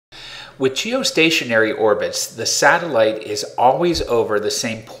With geostationary orbits, the satellite is always over the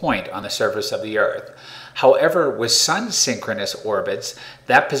same point on the surface of the Earth. However, with sun-synchronous orbits,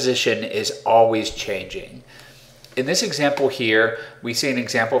 that position is always changing. In this example here, we see an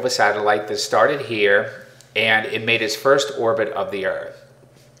example of a satellite that started here and it made its first orbit of the Earth.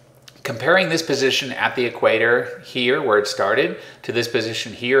 Comparing this position at the equator here where it started to this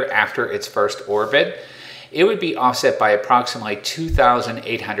position here after its first orbit, it would be offset by approximately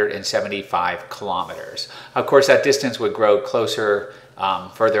 2,875 kilometers. Of course, that distance would grow closer,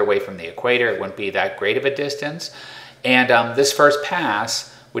 further away from the equator. It wouldn't be that great of a distance. And this first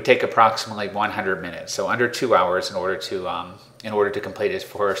pass would take approximately 100 minutes, so under 2 hours in order to complete its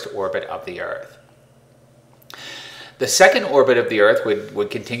first orbit of the Earth. The second orbit of the Earth would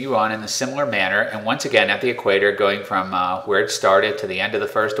continue on in a similar manner, and once again at the equator, going from where it started to the end of the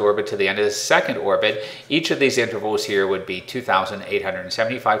first orbit to the end of the second orbit. Each of these intervals here would be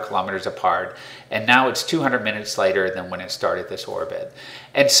 2,875 kilometers apart, and now it's 200 minutes later than when it started this orbit.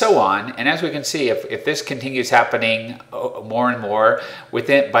 And so on, and as we can see, if this continues happening more and more,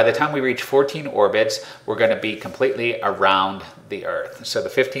 by the time we reach 14 orbits, we're going to be completely around the Earth. So the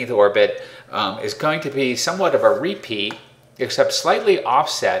 15th orbit is going to be somewhat of a repeat, except slightly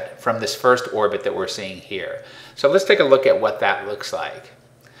offset from this first orbit that we're seeing here. So let's take a look at what that looks like.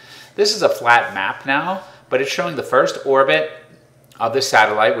 This is a flat map now, but it's showing the first orbit of the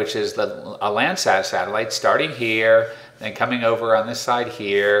satellite, which is a Landsat satellite, starting here, then coming over on this side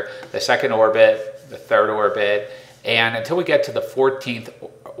here, the second orbit, the third orbit, and until we get to the 14th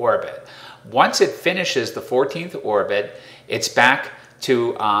orbit. Once it finishes the 14th orbit, it's back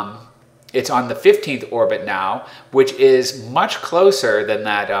to, it's on the 15th orbit now, which is much closer than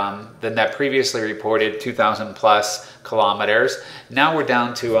that previously reported 2,000 plus kilometers. Now we're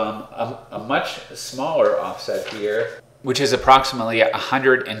down to a much smaller offset here, which is approximately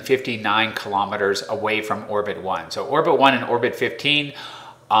 159 kilometers away from orbit 1. So orbit 1 and orbit 15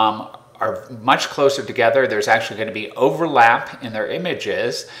 are much closer together. There's actually going to be overlap in their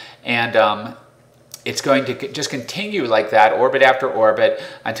images, and it's going to just continue like that, orbit after orbit,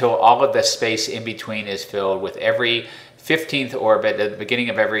 until all of the space in between is filled, with every 15th orbit, at the beginning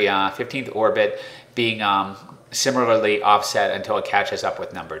of every 15th orbit, being similarly offset until it catches up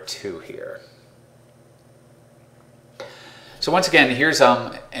with number 2 here. So once again, here's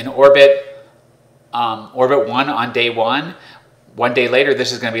an orbit, orbit 1 on day 1. 1 day later,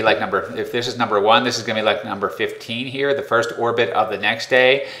 this is going to be like if this is number 1, this is going to be like number 15 here, the first orbit of the next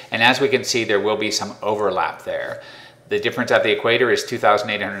day. And as we can see, there will be some overlap there. The difference at the equator is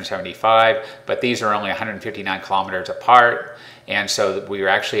 2,875, but these are only 159 kilometers apart. And so we are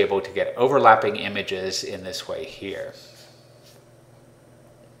actually able to get overlapping images in this way here.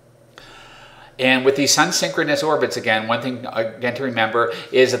 And with these sun-synchronous orbits, again, one thing again to remember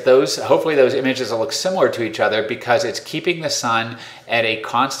is that hopefully those images will look similar to each other because it's keeping the sun at a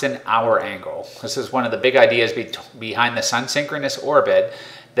constant hour angle. This is one of the big ideas behind the sun-synchronous orbit,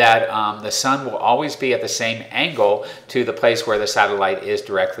 that the sun will always be at the same angle to the place where the satellite is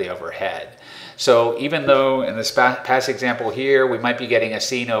directly overhead. So even though in this past example here, we might be getting a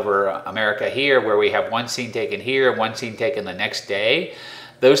scene over America here where we have one scene taken here and one scene taken the next day,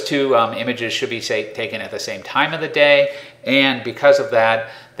 those two images should be taken at the same time of the day, and because of that,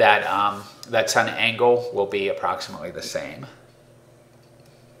 that sun angle will be approximately the same.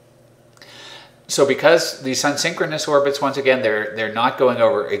 So because these sun-synchronous orbits, once again, they're not going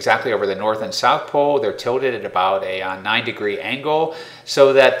exactly over the North and South Pole, they're tilted at about a 9-degree angle,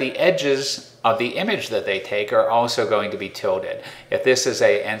 so that the edges of the image that they take are also going to be tilted. If this is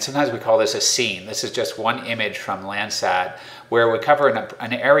and sometimes we call this a scene, this is just one image from Landsat, where we cover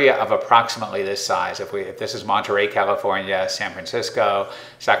an area of approximately this size. If this is Monterey, California, San Francisco,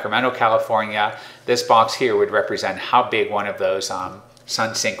 Sacramento, California, this box here would represent how big one of those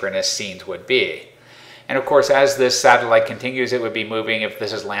sun-synchronous scenes would be. And of course, as this satellite continues, it would be moving, if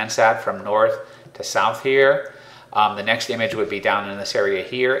this is Landsat, from north to south here. The next image would be down in this area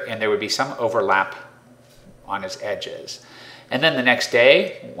here, and there would be some overlap on its edges. And then the next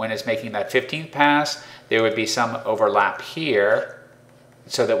day, when it's making that 15th pass, there would be some overlap here,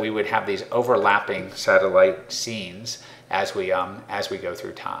 so that we would have these overlapping satellite scenes as we go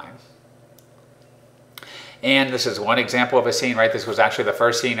through time. And this is one example of a scene, right? This was actually the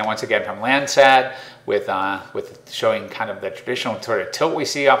first scene, and once again from Landsat, with showing kind of the traditional sort of tilt we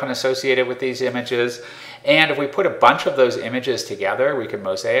see often associated with these images. And if we put a bunch of those images together, we can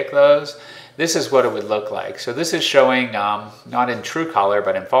mosaic those. This is what it would look like. So this is showing, not in true color,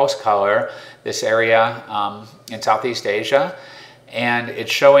 but in false color, this area in Southeast Asia. and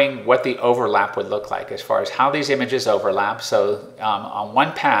it's showing what the overlap would look like as far as how these images overlap. So on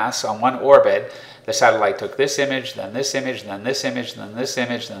one pass, on one orbit, the satellite took this image, then this image, then this image, then this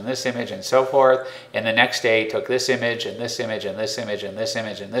image, then this image, and so forth. And the next day took this image, and this image, and this image, and this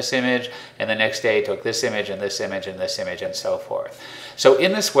image, and this image. And the next day took this image, and this image, and this image, and so forth. So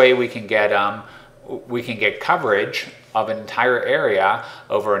in this way, we can get coverage of an entire area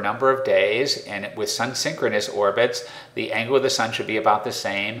over a number of days, and with sun-synchronous orbits, the angle of the sun should be about the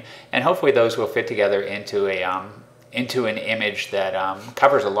same, and hopefully those will fit together into an image that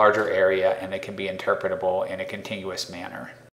covers a larger area and it can be interpretable in a continuous manner.